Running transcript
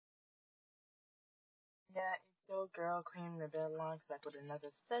Yeah, it's your girl Queen Rebel Longs back with another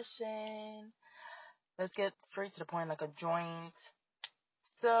session. Let's get straight to the point like a joint.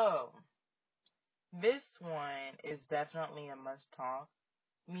 So, this one is definitely a must talk.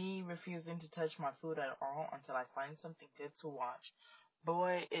 Me refusing to touch my food at all until I find something good to watch.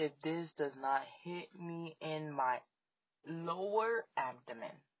 Boy, if this does not hit me in my lower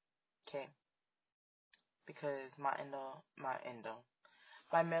abdomen, okay? Because my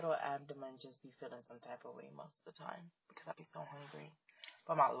middle abdomen just be feeling some type of way most of the time because I be so hungry.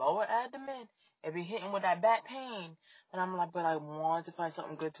 But my lower abdomen, it be hitting with that back pain. And I'm like, but I want to find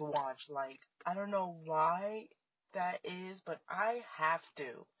something good to watch. Like, I don't know why that is, but I have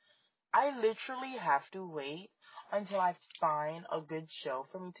to. I literally have to wait until I find a good show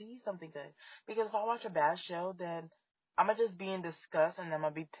for me to eat something good. Because if I watch a bad show, then I'm gonna just be in disgust and I'm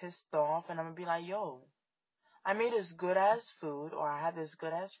gonna be pissed off and I'm gonna be like, yo, I made this good ass food or I had this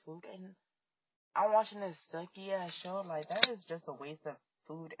good ass food and I'm watching this sucky ass show. Like, that is just a waste of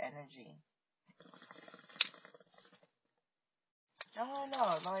food energy. I don't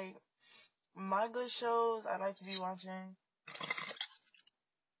know. Like, my good shows I like to be watching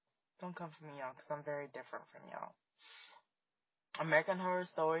don't come from y'all because I'm very different from y'all. American Horror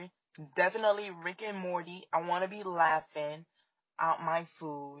Story, definitely Rick and Morty. I want to be laughing out my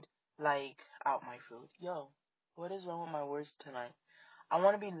food. Like, out my food. Yo, what is wrong with my words tonight? I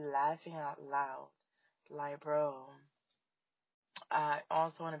want to be laughing out loud. Like, bro, I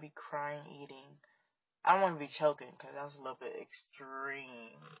also want to be crying eating. I don't want to be choking because that's a little bit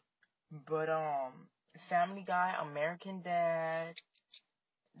extreme. But Family Guy, American Dad,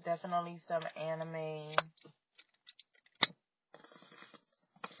 definitely some anime.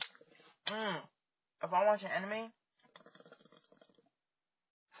 Mm. If I watch an anime,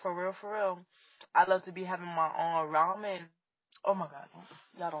 for real, I love to be having my own ramen. Oh my god,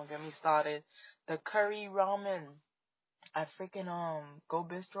 y'all don't get me started. The curry ramen. I freaking Go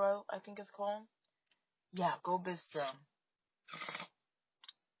Bistro, I think it's called. Yeah, Go Bistro.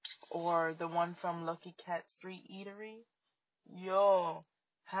 Or the one from Lucky Cat Street Eatery. Yo,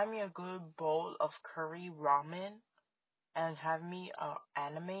 have me a good bowl of curry ramen and have me a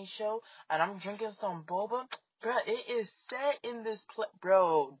anime show and I'm drinking some boba. Bro, it is set in this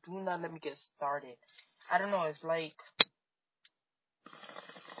bro, do not let me get started. I don't know, it's like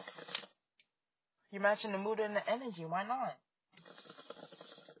you're matching the mood and the energy, why not?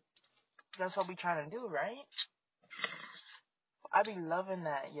 That's what we trying to do, right? I be loving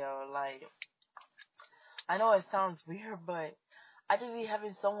that, yo. Like, I know it sounds weird, but I just be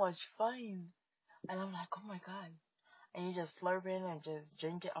having so much fun. And I'm like, oh my god. And you just slurp in and just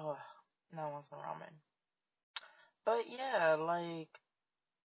drink it. Oh, now I want some ramen. But yeah, like,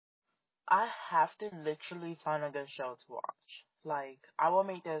 I have to literally find a good show to watch. Like, I will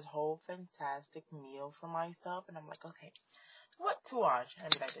make this whole fantastic meal for myself, and I'm like, okay, what to watch? And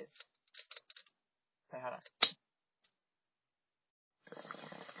I'd be like this. Wait, hold on.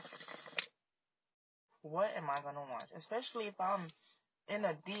 What am I gonna watch? Especially if I'm in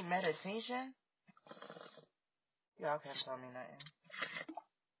a deep meditation. Y'all can't tell me nothing.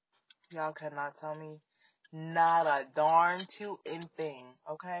 Y'all cannot tell me not a darn to thing,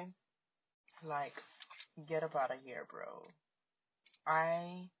 okay? Like, get up out of here, bro.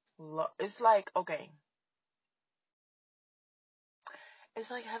 It's like, okay, it's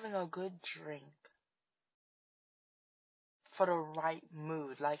like having a good drink for the right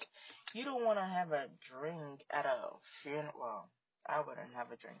mood. Like, you don't want to have a drink at a funeral. Well, I wouldn't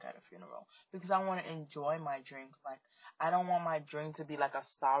have a drink at a funeral because I want to enjoy my drink. Like, I don't want my drink to be like a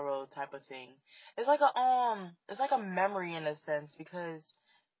sorrow type of thing. It's like a memory in a sense because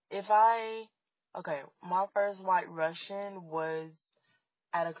if I, okay, my first White Russian was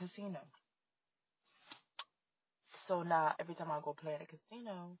at a casino. So now every time I go play at a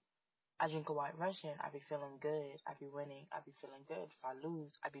casino, I drink a White Russian. I be feeling good. I be winning. I be feeling good. If I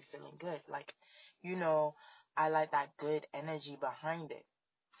lose, I be feeling good. Like, you know, I like that good energy behind it.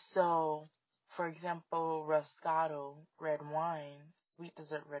 So, for example, Roscato red wine, sweet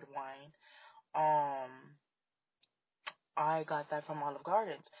dessert red wine. Um, I got that from Olive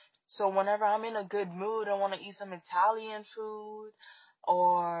Gardens. So whenever I'm in a good mood, I want to eat some Italian food,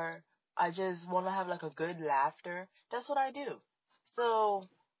 or I just want to have like a good laughter. That's what I do. So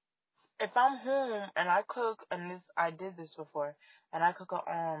if I'm home and I cook, and this I did this before, and I cook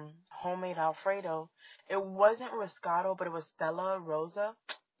a homemade Alfredo, it wasn't Riscotto, but it was Stella Rosa.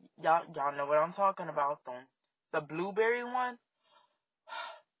 Y'all know what I'm talking about, though. The blueberry one,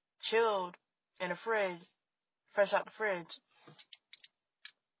 chilled in the fridge, fresh out the fridge,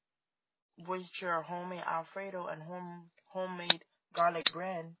 with your homemade Alfredo and homemade garlic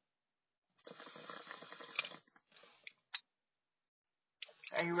bread.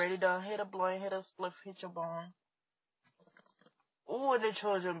 Are you ready to hit a blunt, hit a spliff, hit your bong? Ooh, and the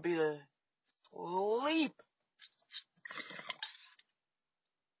children be to sleep.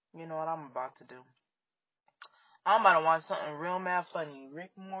 You know what I'm about to do? I'm about to watch something real mad funny.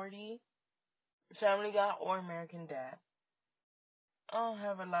 Rick Morty, Family Guy, or American Dad. I don't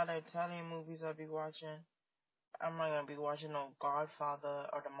have a lot of Italian movies I'll be watching. I'm not gonna be watching no Godfather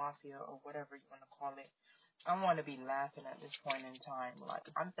or the Mafia or whatever you wanna call it. I want to be laughing at this point in time. Like,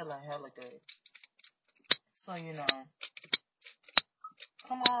 I'm feeling hella good. So, you know,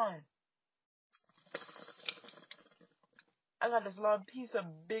 come on. I got this long piece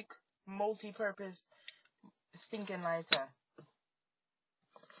of big multi-purpose stinking lighter.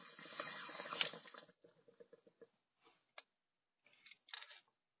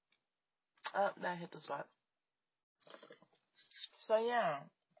 Oh, that hit the spot. So, yeah.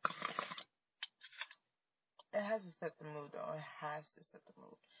 It has to set the mood, though. It has to set the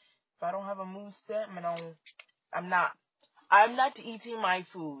mood. If I don't have a mood set, I'm not eating my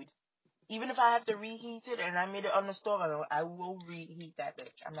food. Even if I have to reheat it and I made it on the stove, I will reheat that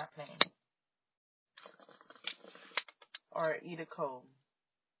bitch. I'm not playing. Or eat it cold.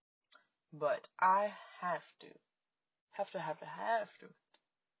 But I have to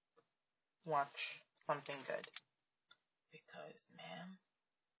watch something good. Because, man,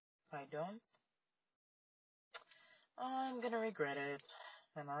 if I don't, I'm gonna regret it.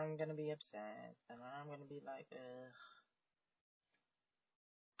 And I'm gonna be upset. And I'm gonna be like, ugh.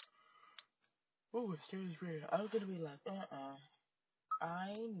 Oh, excuse me. I'm gonna be like,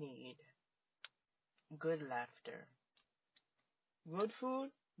 I need good laughter. Good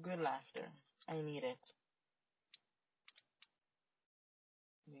food, good laughter. I need it.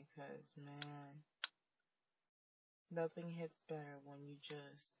 Because, man, nothing hits better when you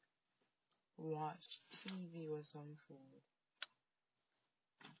just watch TV with some food.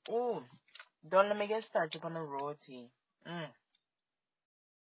 Oh, don't let me get started on the roti.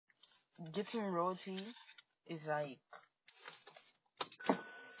 Getting roti is like,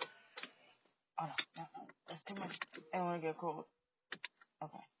 oh no, that's too much. I don't want to get cold.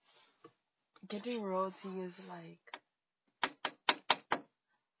 Okay. Getting roti is like,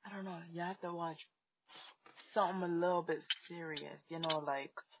 I don't know, you have to watch something a little bit serious, you know,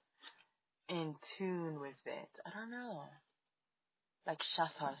 like in tune with it. I don't know. Like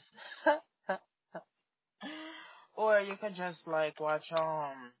Shatas. Or you could just like watch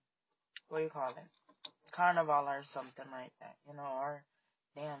what do you call it? Carnival or something like that, you know, or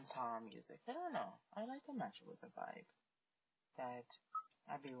dance hall music. I don't know. I like to match it with the vibe that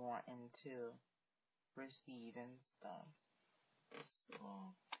I be wanting to receive and stuff.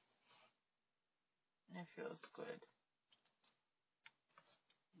 So it feels good.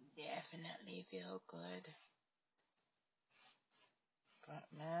 Definitely feel good. But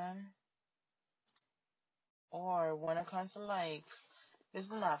man, or when it comes to like, this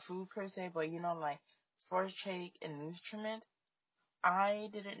is not food per se, but you know, like sports shake and nutriment, I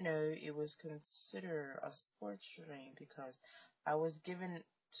didn't know it was considered a sports drink because I was given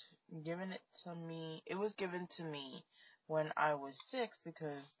it to me. It was given to me when I was 6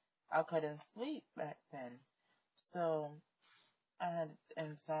 because I couldn't sleep back then. So I had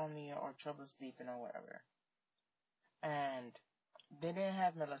insomnia or trouble sleeping or whatever. And they didn't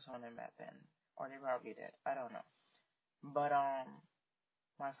have melatonin back then. Or they probably did. I don't know. But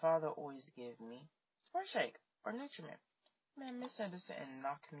my father always gave me Sport Shake or Nutriment. Man, Miss Henderson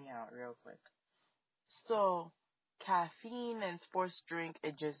knocked me out real quick. So caffeine and sports drink,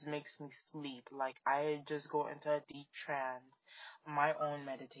 it just makes me sleep. Like I just go into a deep trance, my own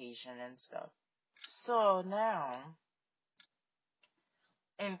meditation and stuff. So now,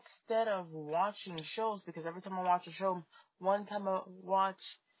 instead of watching shows, because every time I watch a show, one time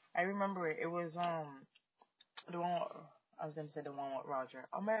I remember it was the one I was gonna say the one with Roger,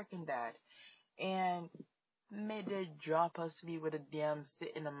 American Dad, and made they drop asleep with a damn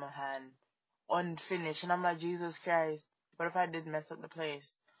sitting in my hand, unfinished, and I'm like, Jesus Christ, what if I did mess up the place?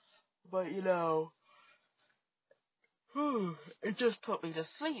 But you know, it just put me to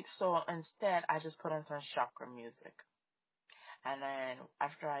sleep. So instead, I just put on some chakra music, and then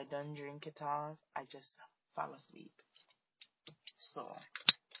after I done drink it off, I just fall asleep. So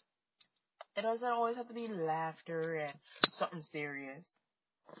it doesn't always have to be laughter and something serious.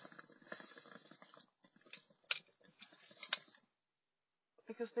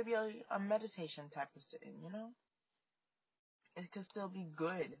 It could still be a meditation type of sitting, you know? It could still be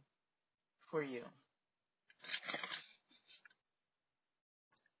good for you.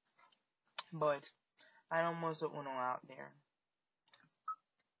 But I know most of Uno out there.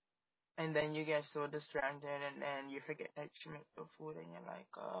 And then you get so distracted, and then you forget that you make the food, and you're like,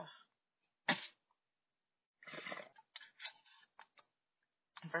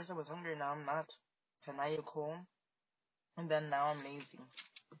 first I was hungry, now I'm not. So now you're cool, and then now I'm lazy.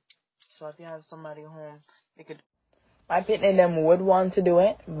 So if you have somebody home, you could. My pitney them would want to do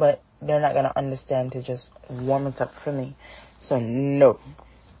it, but they're not gonna understand to just warm it up for me. So no.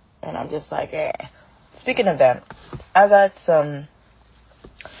 And I'm just like, eh. Speaking of that, I got some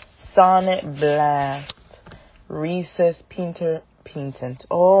Sonic Blast Reese's Peanut.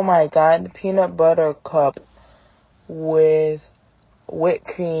 Oh my god, peanut butter cup with whipped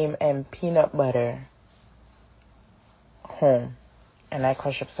cream and peanut butter home. And I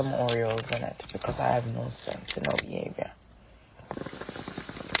crush up some Oreos in it because I have no sense and no behavior.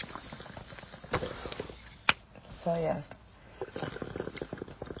 So yes.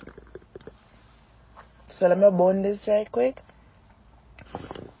 So let me bone this right quick.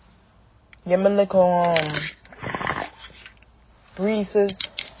 Give me a little Reese's.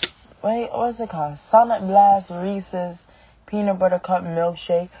 Wait, what's it called? Sonic Blast Reese's peanut butter cup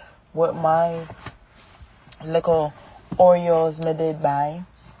milkshake with my little Oreos me did buy.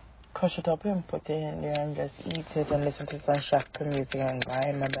 Crush it up and put it in there and just eat it and listen to some Shaka music and go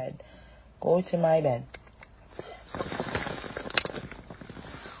in my bed. Go to my bed.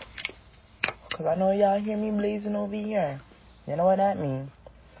 Because I know y'all hear me blazing over here. You know what that means.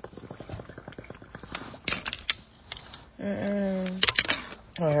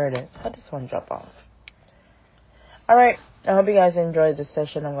 I heard it. How did this one drop off? Alright. I hope you guys enjoyed this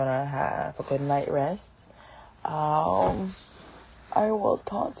session. I'm going to have a good night rest. I will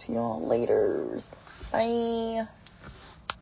talk to y'all later. Bye.